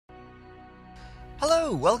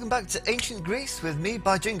Hello, welcome back to Ancient Greece with me,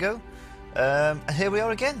 by Jingo. And here we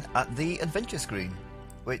are again at the adventure screen,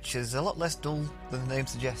 which is a lot less dull than the name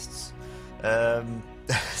suggests.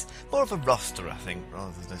 More of a roster, I think,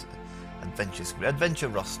 rather than an adventure screen. Adventure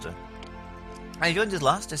roster. I joined us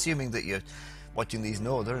last, assuming that you're watching these in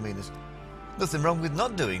order. I mean, there's nothing wrong with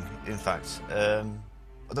not doing, in fact.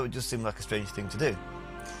 Although it just seemed like a strange thing to do.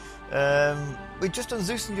 We'd just done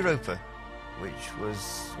Zeus and Europa, which was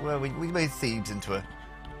where we made Thebes into a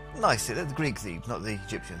nice city. The Greek Thebes, not the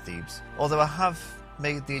Egyptian Thebes. Although I have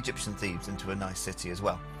made the Egyptian Thebes into a nice city as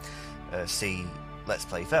well. See Let's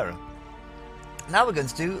Play Pharaoh. Now we're going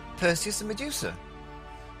to do Perseus and Medusa.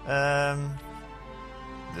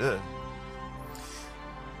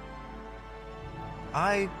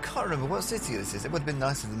 I can't remember what city this is. It would have been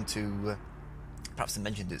nice of them to perhaps have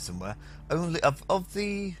mentioned it somewhere. Only of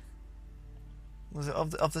the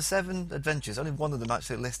seven adventures, only one of them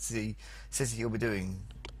actually lists the city you'll be doing.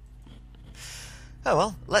 Oh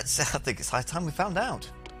well, I think it's high time we found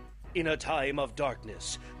out. In a time of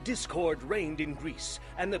darkness, discord reigned in Greece,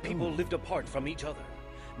 and the people lived apart from each other.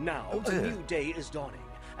 Now, a new day is dawning,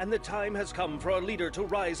 and the time has come for a leader to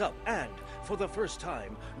rise up and, for the first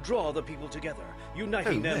time, draw the people together,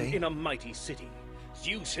 uniting them in a mighty city.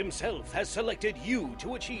 Zeus himself has selected you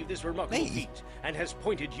to achieve this remarkable feat, and has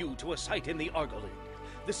pointed you to a site in the Argos.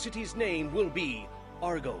 The city's name will be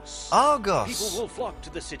Argos. Argos! People will flock to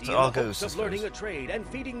the city in Argos, the hopes of learning a trade and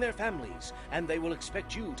feeding their families, and they will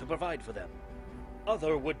expect you to provide for them.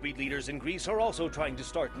 Other would-be leaders in Greece are also trying to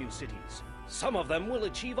start new cities. Some of them will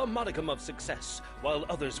achieve a modicum of success, while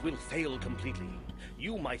others will fail completely.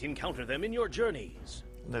 You might encounter them in your journeys.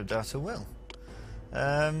 No doubt I will.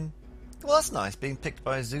 Well, that's nice, being picked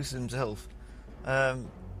by Zeus himself. I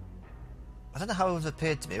don't know how it would have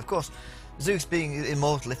appeared to me. Of course, Zeus being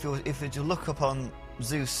immortal, if you look upon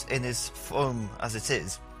Zeus in his form as it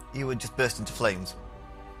is, you would just burst into flames.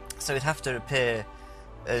 So he'd have to appear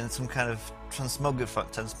in some kind of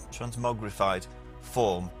transmogrified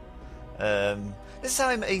form. This is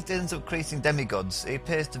how he ends up creating demigods. He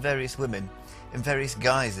appears to various women in various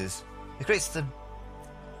guises. He creates the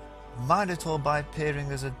Minotaur by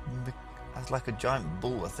appearing as like a giant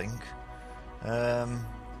bull, I think.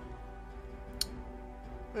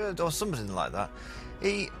 Or something like that.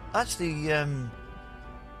 He actually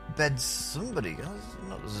beds somebody,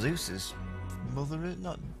 not Zeus's mother,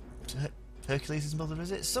 not Hercules' mother,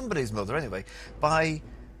 is it? Somebody's mother, anyway, by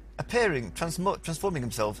appearing, transforming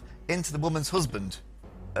himself into the woman's husband,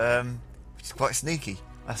 which is quite sneaky,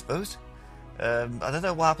 I suppose. I don't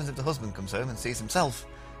know what happens if the husband comes home and sees himself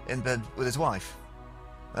in bed with his wife.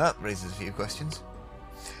 That raises a few questions.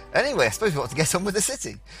 Anyway, I suppose we want to get on with the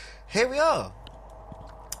city. Here we are.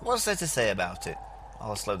 What's there to say about it?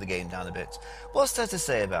 I'll slow the game down a bit. What's there to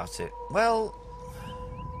say about it? Well,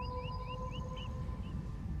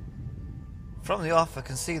 from the off I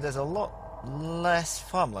can see there's a lot less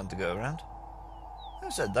farmland to go around. Who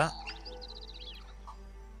said that?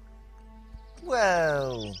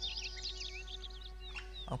 Well,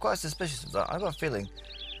 I'm quite suspicious of that. I've got a feeling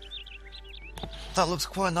that looks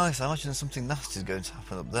quite nice. I imagine something nasty is going to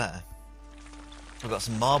happen up there. We've got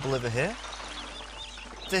some marble over here.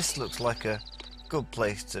 This looks like a good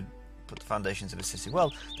place to put the foundations of a city.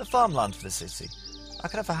 Well, the farmland for the city. I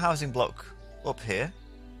could have a housing block up here.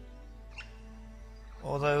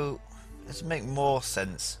 Although, it'd make more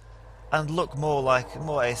sense and look more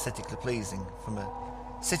aesthetically pleasing from a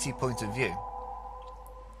city point of view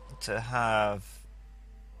to have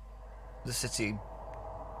the city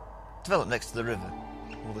develop next to the river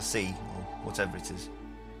or the sea or whatever it is.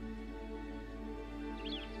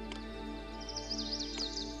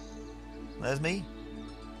 There's me.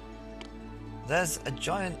 There's a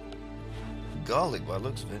giant garlic by the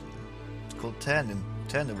looks of it. It's called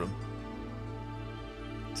Ternarum.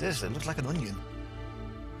 Seriously, it looks like an onion.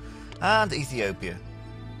 And Ethiopia.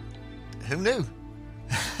 Who knew?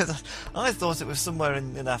 I thought it was somewhere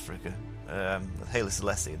in Africa. Haile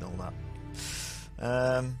Selassie and all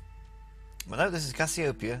that. But no, this is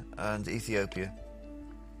Cassiopeia and Ethiopia.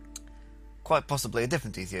 Quite possibly a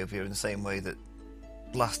different Ethiopia in the same way that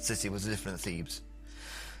last city was a different Thebes.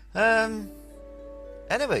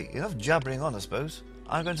 Anyway, enough jabbering on, I suppose.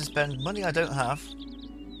 I'm going to spend money I don't have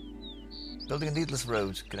building a needless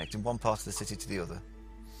road connecting one part of the city to the other.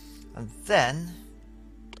 And then...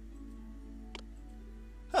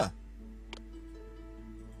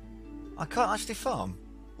 I can't actually farm.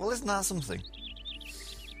 Well, isn't that something?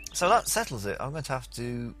 So that settles it. I'm going to have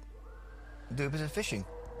to do a bit of fishing.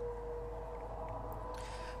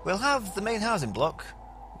 We'll have the main housing block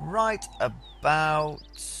right about...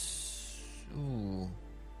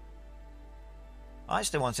 I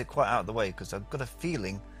actually want it quite out of the way because I've got a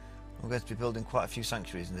feeling I'm going to be building quite a few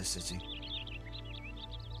sanctuaries in this city.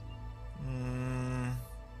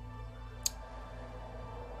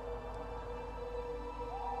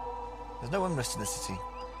 There's no unrest in the city.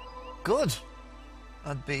 Good!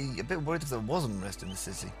 I'd be a bit worried if there was unrest in the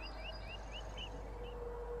city.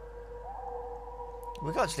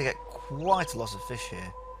 We can actually get quite a lot of fish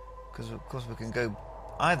here, because of course we can go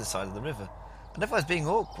either side of the river. And if I was being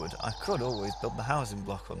awkward, I could always build the housing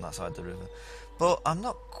block on that side of the river. But I'm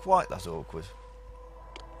not quite that awkward.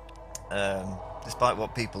 Despite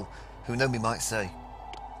what people who know me might say.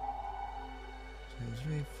 2,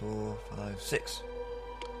 3, 4, 5, 6.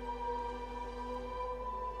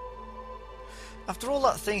 After all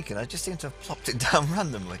that thinking, I just seem to have plopped it down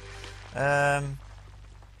randomly.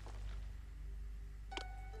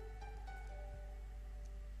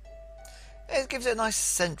 It gives it a nice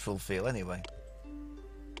central feel anyway.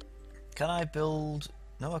 Can I build...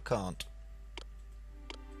 No, I can't.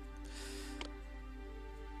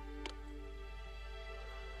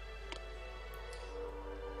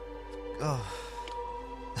 Oh.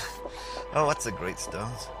 Oh, that's a great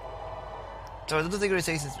start. So I don't think it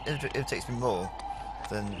irritates me more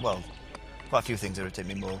than... Well, quite a few things irritate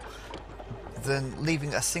me more than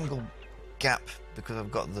leaving a single gap because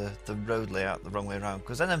I've got the road layout the wrong way around.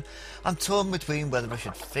 Because then I'm torn between whether I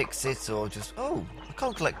should fix it or just... Oh, I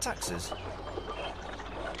can't collect taxes.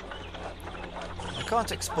 I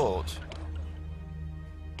can't export.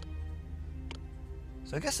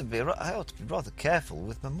 So I guess I ought to be rather careful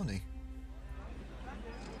with my money.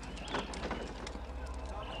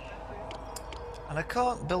 And I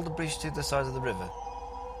can't build a bridge to the side of the river.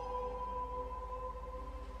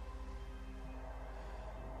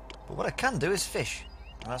 But what I can do is fish.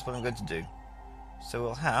 And that's what I'm going to do. So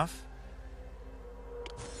we'll have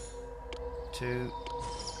 2,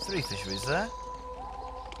 3 fisheries there.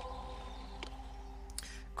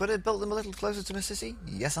 Could I have built them a little closer to my city?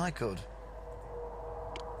 Yes, I could.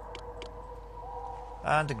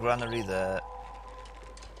 And a granary there.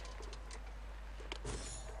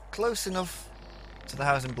 Close enough to the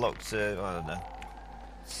housing block to... I don't know.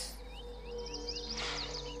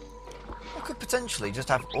 I could potentially just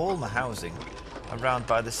have all my housing around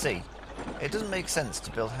by the sea. It doesn't make sense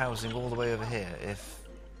to build housing all the way over here if...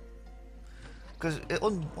 Because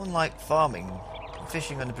unlike farming,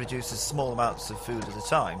 fishing only produces small amounts of food at a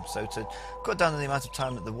time, so to cut down on the amount of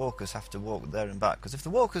time that the walkers have to walk there and back, because if the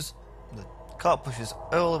cart pusher's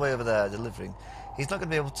all the way over there delivering, he's not going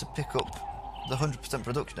to be able to pick up the 100%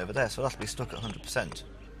 production over there, so I'll have to be stuck at 100%.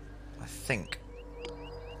 I think.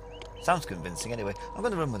 Sounds convincing anyway. I'm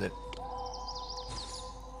going to run with it.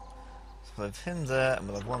 So we'll have him there, and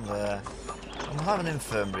we'll have one there. And we'll have an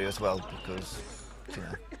infirmary as well, because, you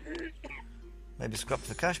know, maybe scrapped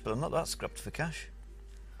for cash, but I'm not that scrapped for cash.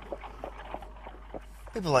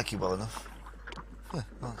 People like you well enough. Well,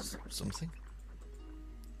 that's something.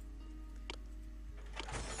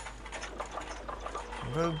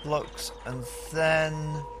 Roadblocks, and then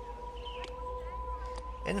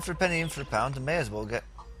in for a penny, in for a pound, and may as well get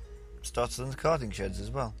started on the carding sheds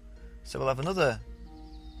as well. So we'll have another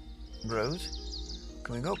road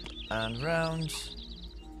coming up and round,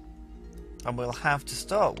 and we'll have to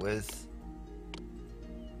start with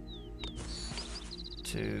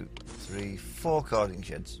 2, 3, 4 carding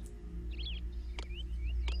sheds.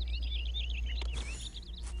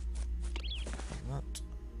 Like that.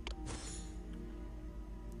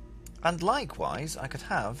 And likewise, I could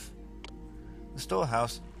have the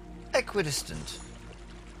storehouse equidistant.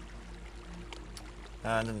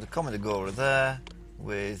 And then the common agora there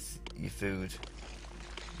with your food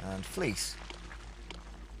and fleece.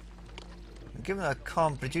 And given I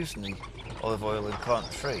can't produce any olive oil and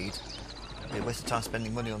can't trade, it'd be a waste of time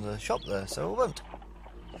spending money on the shop there, so I won't.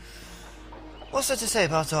 What's there to say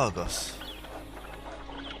about Argos?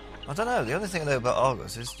 I don't know. The only thing I know about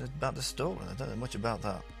Argos is about the store, and I don't know much about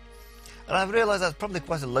that. And I've realised that's probably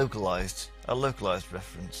quite a localised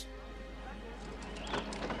reference.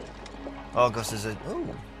 Argos is a... Oh,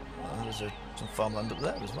 well, there's some farmland up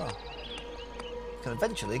there as well. Can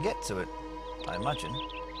eventually get to it, I imagine.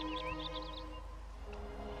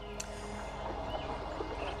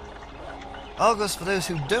 Argos, for those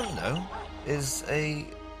who don't know, is a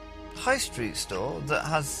high street store that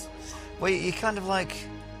has... Where you kind of like...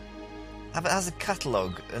 It has a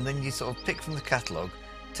catalogue, and then you sort of pick from the catalogue,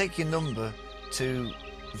 take your number to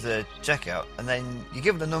the checkout, and then you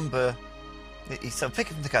give it a number, you sort of pick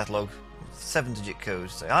it from the catalogue, 7-digit code,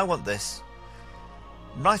 say, I want this,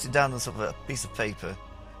 write it down on sort of a piece of paper,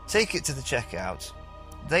 take it to the checkout,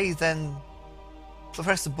 they then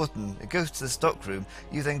press the button, it goes to the stock room,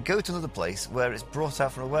 you then go to another place where it's brought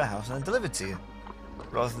out from a warehouse and then delivered to you.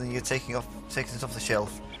 Rather than you taking it off the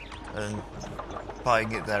shelf and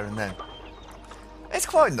buying it there and then. It's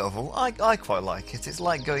quite novel. I quite like it. It's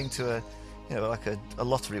like going to a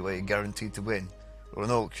lottery where you're guaranteed to win, or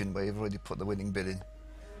an auction where you've already put the winning bid in.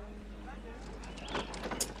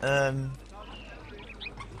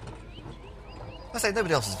 I say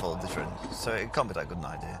nobody else has followed this trend, so it can't be that good an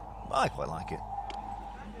idea. But I quite like it.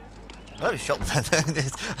 I was shocked then.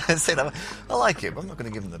 I say that I like it, but I'm not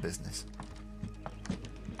going to give them the business.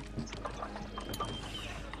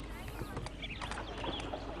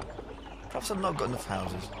 Perhaps I've not got enough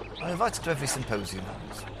houses. I'm invited to every symposium.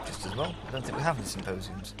 It's just as well. I don't think we have any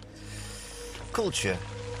symposiums. Culture.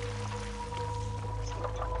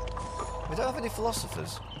 We don't have any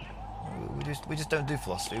philosophers. We just don't do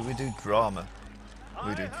philosophy. We do drama.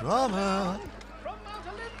 We do drama.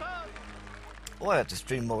 Oh, I have to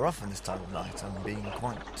stream more often this time of night. I'm being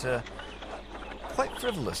quite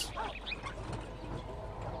frivolous.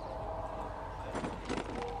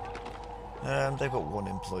 They've got one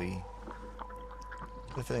employee.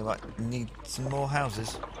 They're feeling like need some more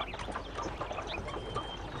houses.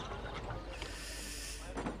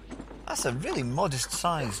 That's a really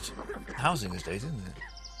modest-sized housing estate, isn't it?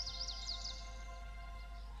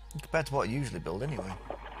 Compared to what I usually build, anyway.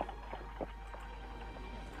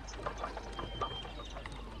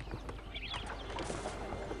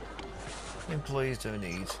 Employees don't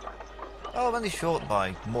need. Oh, I'm only short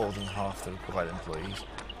by more than half the required employees.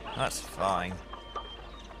 That's fine.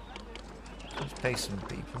 Let's pay some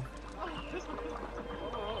people.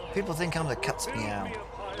 People think I'm the cat's meow.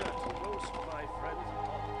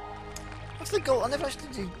 What's the goal? I never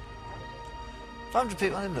actually do. 500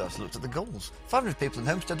 people. I never actually looked at the goals. 500 people in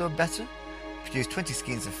Homestead or better. Produce 20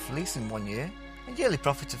 skeins of fleece in 1 year. A yearly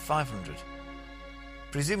profit of 500.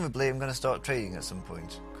 Presumably, I'm going to start trading at some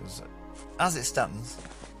point because, as it stands,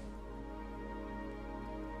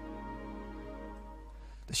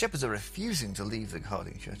 the shepherds are refusing to leave the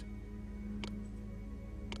herding shed.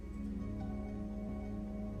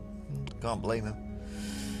 Can't blame him.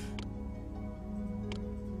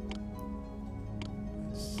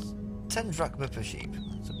 10 drachma per sheep.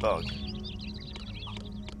 It's a bargain.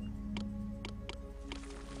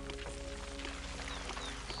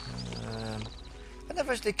 I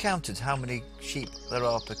never actually counted how many sheep there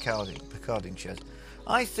are per carding shed.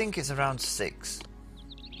 I think it's around 6.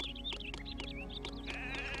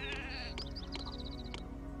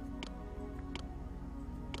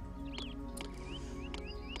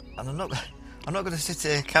 And I'm not going to sit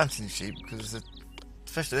here counting sheep because,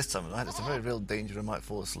 especially this time of night, it's a very real danger I might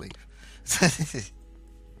fall asleep.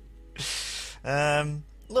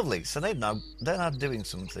 Lovely. So they're now doing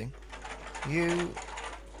something. You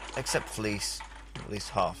accept fleece, at least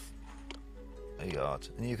half a yard,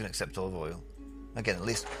 and you can accept olive oil. Again, at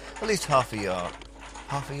least half a yard.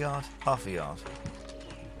 Half a yard. Half a yard.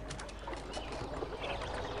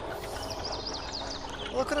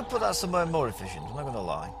 Well, I could have put that somewhere more efficient. I'm not going to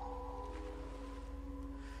lie.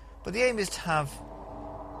 But the aim is to have...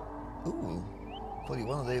 Ooh, probably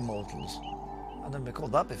one of the immortals. I've never been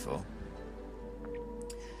called that before.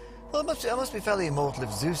 Well, I must be fairly immortal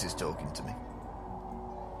if Zeus is talking to me.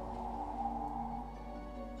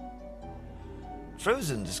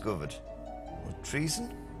 Frozen discovered. Or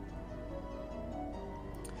treason?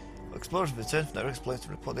 Explorers have returned from their exploits to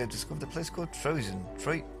report they have discovered a place called Trozen.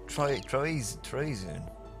 Trozen.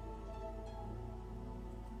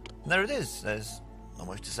 And there it is. There's not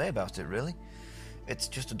much to say about it, really. It's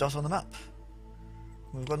just a dot on the map.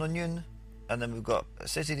 We've got an onion, and then we've got a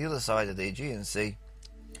city the other side of the Aegean Sea,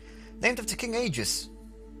 named after King Aegeus,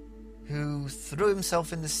 who threw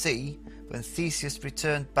himself in the sea when Theseus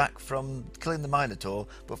returned back from killing the Minotaur,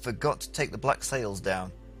 but forgot to take the black sails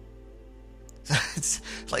down. So it's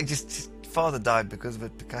like just his father died because of a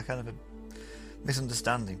kind of a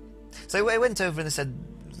misunderstanding. So he went over and he said,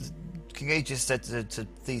 King Aegeus said to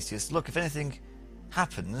Theseus, look, if anything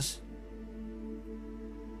happens,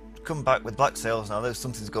 come back with black sails. Now, though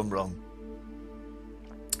something's gone wrong.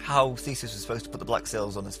 How Theseus was supposed to put the black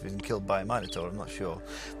sails on if he'd been killed by a Minotaur, I'm not sure.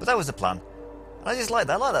 But that was the plan. And I just like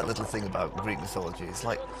that. I like that little thing about Greek mythology. It's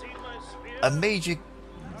like a major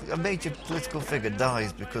political figure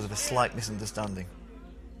dies because of a slight misunderstanding.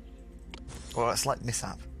 Or a slight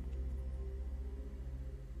mishap.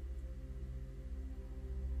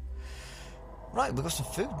 Right, we've got some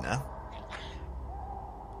food now.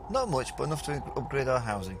 Not much, but enough to upgrade our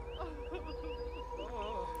housing.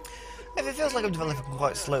 If it feels like I'm developing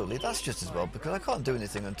quite slowly, that's just as well, because I can't do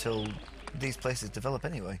anything until these places develop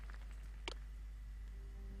anyway.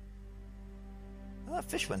 That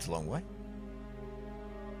fish went a long way.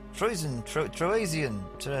 Troisian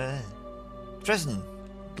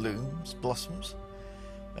blossoms,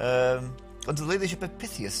 under the leadership of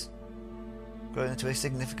Pythias, growing into a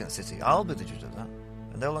significant city. I'll be the judge of that,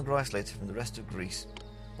 and no longer isolated from the rest of Greece,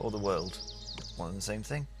 or the world. One and the same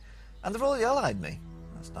thing. And they've already allied me.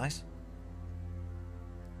 That's nice.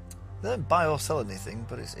 They don't buy or sell anything,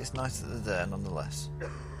 but it's nice that they're there nonetheless.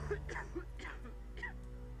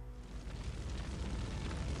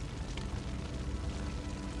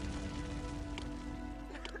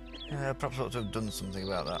 Perhaps I ought to have done something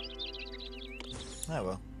about that. Oh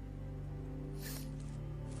well.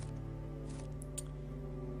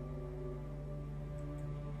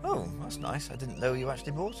 Oh, that's nice. I didn't know you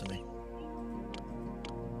actually bought any.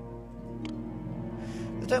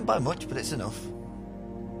 They don't buy much, but it's enough.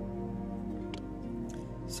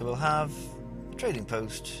 So we'll have a trading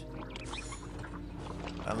post,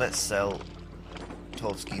 and let's sell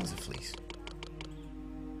 12 skeins of fleece.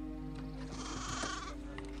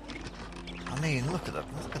 I mean, look at that!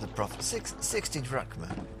 Look at the profit. 60 drachma.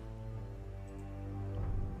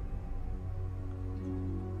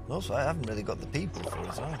 Also, I haven't really got the people for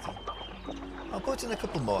it either. I'll put in a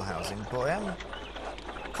couple more housing, but I am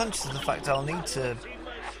conscious of the fact I'll need to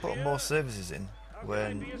put more services in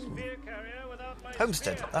when...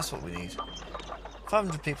 Homestead, that's what we need.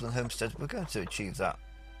 500 people in Homestead, we're going to achieve that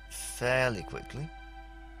fairly quickly.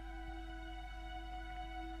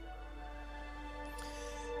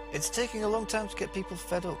 It's taking a long time to get people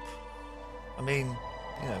fed up. I mean,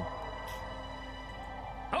 you know...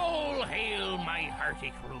 All hail my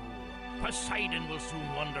hearty crew. Poseidon will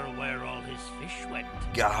soon wonder where all his fish went.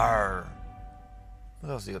 Gar.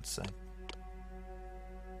 What else have you got to say?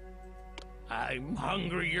 I'm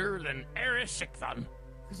hungrier than Erisicthon.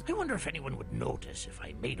 I wonder if anyone would notice if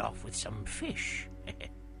I made off with some fish.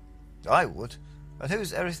 I would. And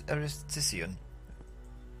who's Eristician?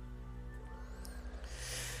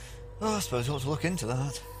 Oh, I suppose we ought to look into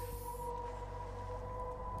that.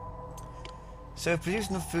 So, produce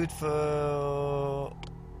enough food for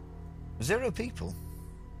 0 people.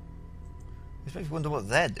 This makes me wonder what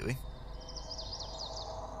they're doing.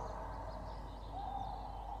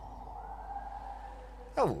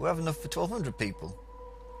 Oh, we have enough for 1,200 people.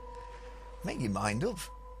 Make your mind up.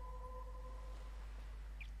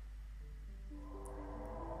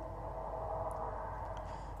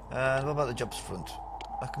 And what about the jobs front?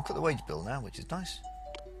 I can cut the wage bill now, which is nice.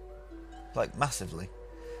 Like, massively.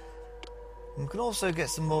 And we can also get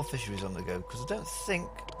some more fisheries on the go, because I don't think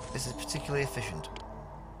this is particularly efficient.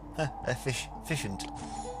 Efficient.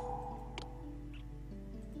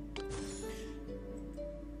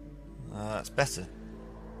 That's better.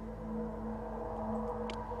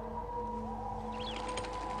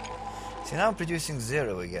 See, now I'm producing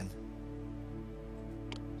 0 again.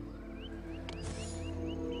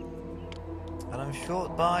 And I'm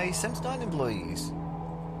short by 79 employees.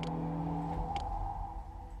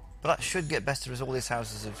 But that should get better as all these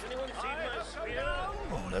houses have...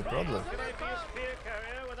 Oh, no problem.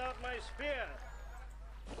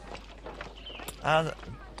 And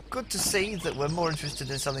good to see that we're more interested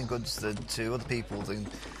in selling goods to other people than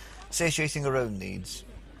satiating our own needs.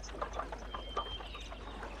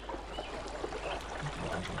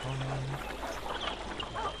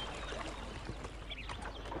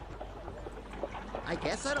 I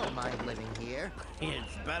guess I don't mind living here.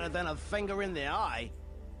 It's better than a finger in the eye.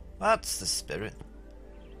 That's the spirit.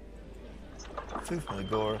 Food from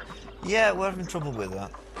Agora. Yeah, we're having trouble with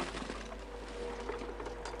that.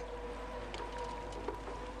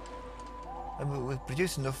 And we've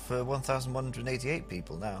produced enough for 1,188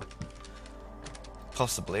 people now.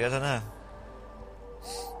 Possibly, I don't know.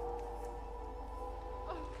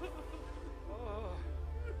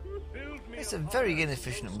 It's a very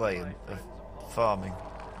inefficient way of farming,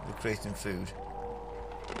 of creating food.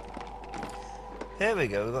 Here we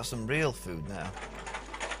go, we've got some real food now.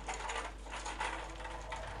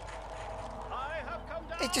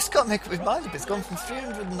 It just got me with mind up, it's gone from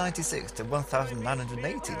 396 to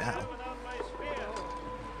 1,980 now.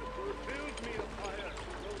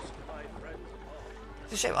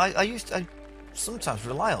 It's a shame, I sometimes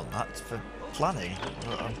rely on that for planning.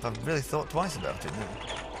 I've really thought twice about it now.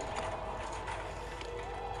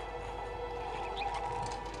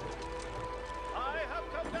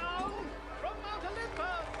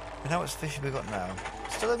 And how much fish have we got now?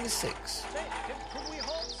 Still only 6. Could we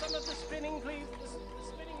hold some of the spinning, please? The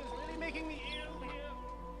spinning is really making me ill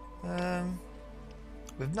here.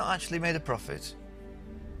 We've not actually made a profit.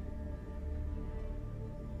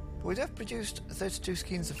 But we have produced 32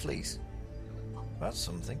 skeins of fleece. That's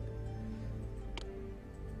something.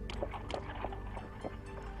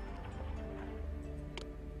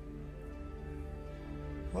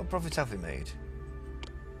 What profit have we made?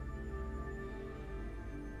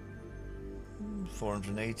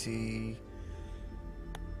 480...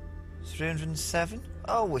 307?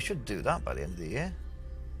 Oh, we should do that by the end of the year.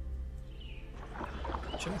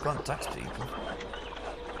 Should we can't tax people?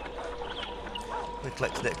 We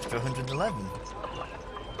collected extra 111.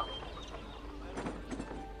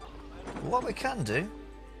 What we can do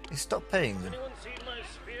is stop paying them. Anyone seen my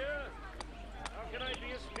spear? How can I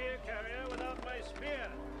be a spear carrier without my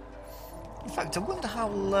spear? In fact, I wonder how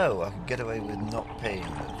low I could get away with not paying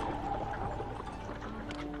them.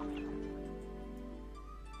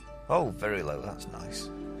 Oh, very low, that's nice.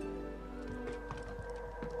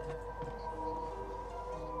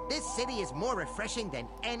 This city is more refreshing than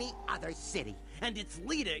any other city. And its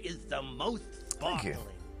leader is the most Thank you. sparkling.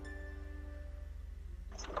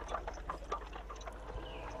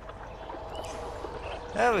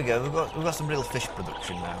 There we go, we've got some real fish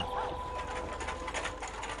production now.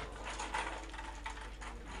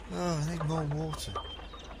 Oh, I need more water.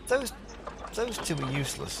 Those two are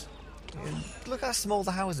useless. Look how small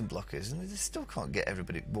the housing block is, and they still can't get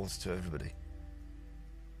water to everybody.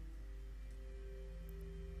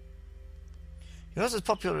 You're not as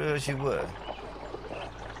popular as you were.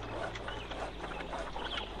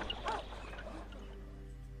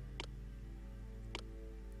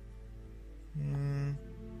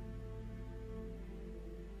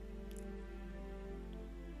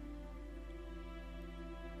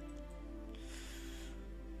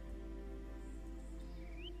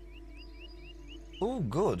 Oh,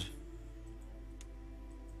 good.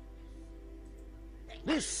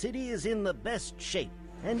 This city is in the best shape,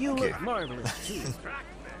 and you look marvelous too.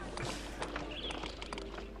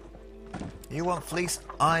 You want fleece?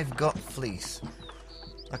 I've got fleece.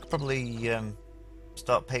 I could probably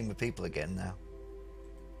start paying the people again now.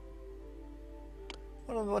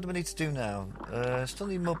 What do we need to do now? Still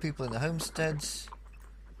need more people in the homesteads.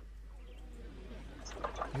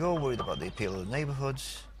 You're worried about the appeal of the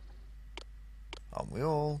neighbourhoods. Aren't we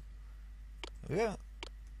all? There we go.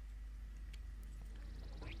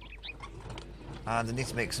 And I need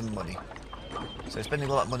to make some money. So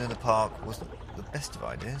spending all that money in the park wasn't the best of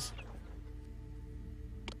ideas.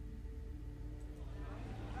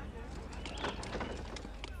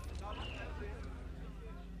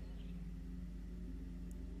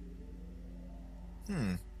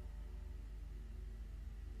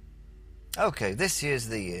 Okay, this year's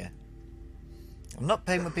the year. I'm not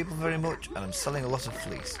paying my people very much, and I'm selling a lot of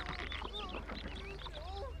fleece.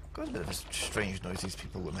 Got a bit of a strange noise these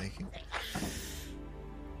people were making.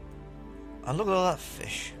 And look at all that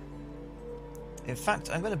fish. In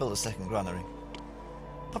fact, I'm going to build a second granary.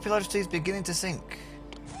 Popularity is beginning to sink.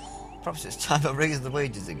 Perhaps it's time I raise the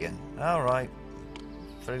wages again. Alright.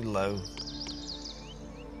 Very low.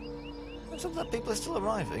 Some of the people are still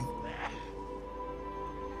arriving.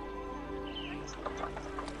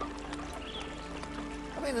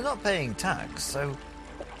 I mean, they're not paying tax, so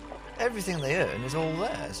everything they earn is all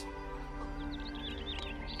theirs.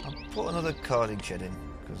 I'll put another carding shed in,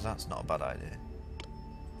 because that's not a bad idea.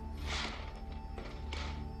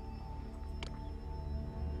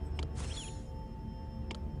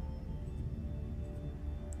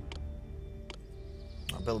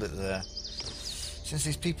 I'll build it there. Since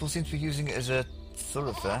these people seem to be using it as a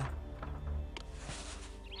thoroughfare,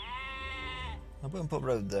 I won't put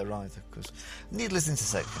road there either, because needless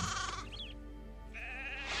intersection.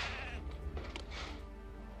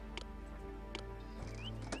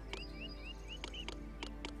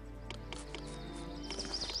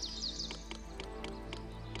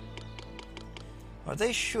 Right,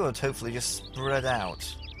 they should hopefully just spread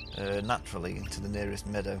out naturally into the nearest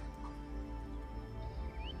meadow.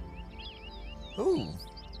 Ooh!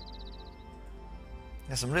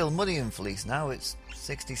 There's some real money in fleece now, it's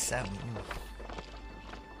 67.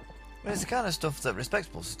 But it's the kind of stuff that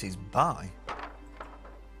respectable cities buy.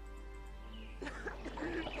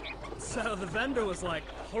 So the vendor was like,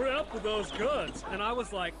 hurry up with those goods. And I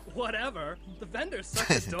was like, whatever. The vendor's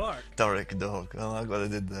such a dork. Doric dog. I like what I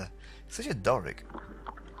did there. Such a Doric.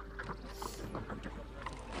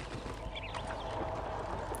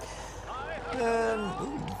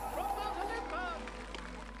 Ooh.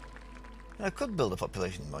 I could build a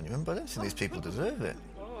population monument, but I don't think these people deserve it.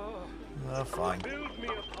 Oh, fine. Build me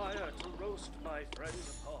a pyre to roast my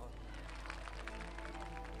friends upon.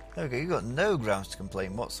 Okay, you've got no grounds to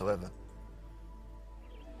complain whatsoever.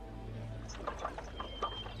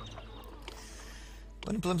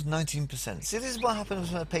 Unemployment 19%. See, this is what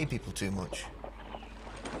happens when I pay people too much.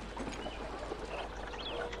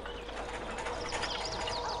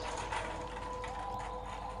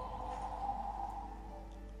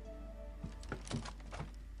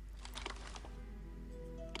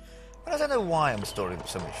 don't know why I'm storing up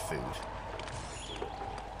so much food.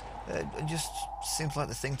 It just seems like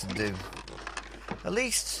the thing to do. At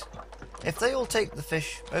least, if they all take the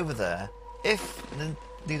fish over there, if the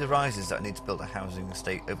need arises that I need to build a housing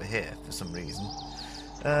estate over here for some reason,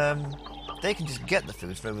 they can just get the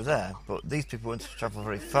food from over there, but these people won't travel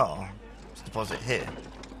very far to deposit here.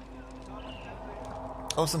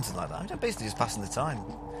 Or something like that. I'm basically just passing the time.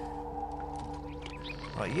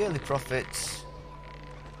 Right, yearly profits.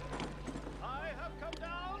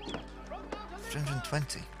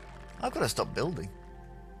 320. I've got to stop building.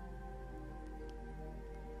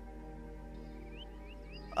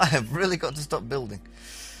 I have really got to stop building.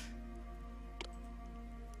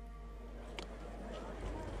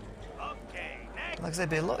 Like I said, it'd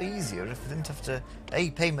be a lot easier if I didn't have to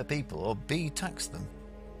A, pay my people, or B, tax them.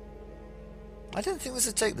 I didn't think this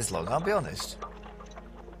would take this long, I'll be honest.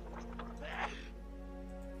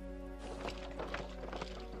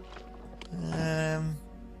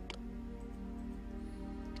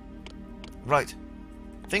 Right.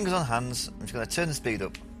 Fingers on hands. I'm just going to turn the speed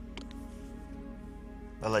up.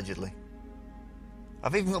 Allegedly.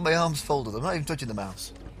 I've even got my arms folded. I'm not even touching the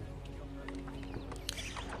mouse.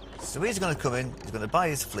 So he's going to come in. He's going to buy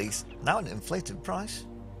his fleece. Now at an inflated price.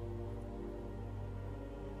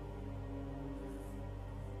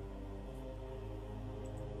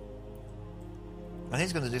 And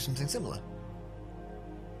he's going to do something similar.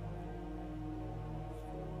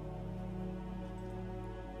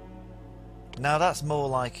 Now that's more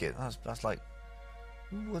like it. That's like,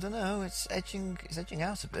 ooh, I don't know. It's edging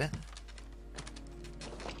out a bit.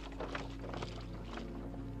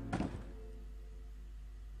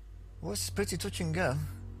 Well, it's pretty touch and go.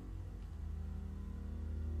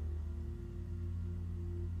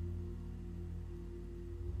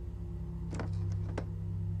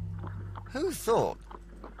 Who thought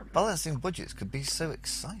balancing budgets could be so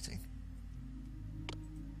exciting?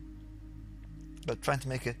 But trying to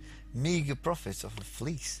make a meagre profit off a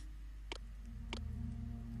fleece.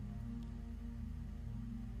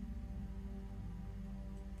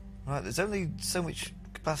 Right, there's only so much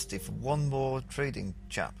capacity for one more trading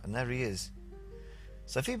chap, and there he is.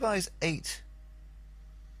 So if he buys 8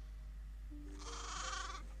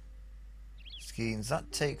 skeins,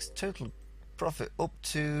 that takes total profit up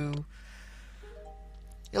to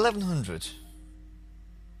 1100.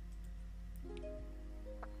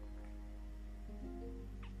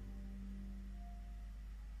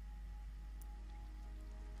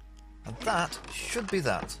 And that should be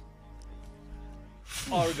that.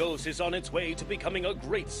 Argos is on its way to becoming a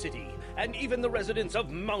great city, and even the residents of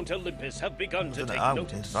Mount Olympus have begun to take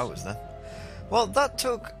notice. If I was there. Well, that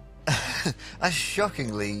took a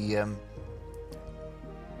shockingly... that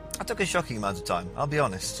took a shocking amount of time, I'll be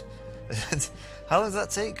honest. How long does that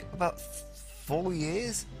take? About 4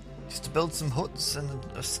 years? Just to build some huts and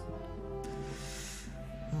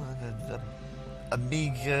a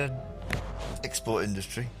meagre export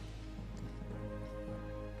industry.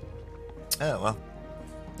 Oh well.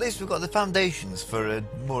 At least we've got the foundations for a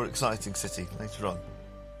more exciting city later on.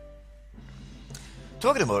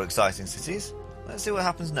 Talking of more exciting cities, let's see what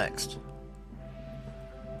happens next.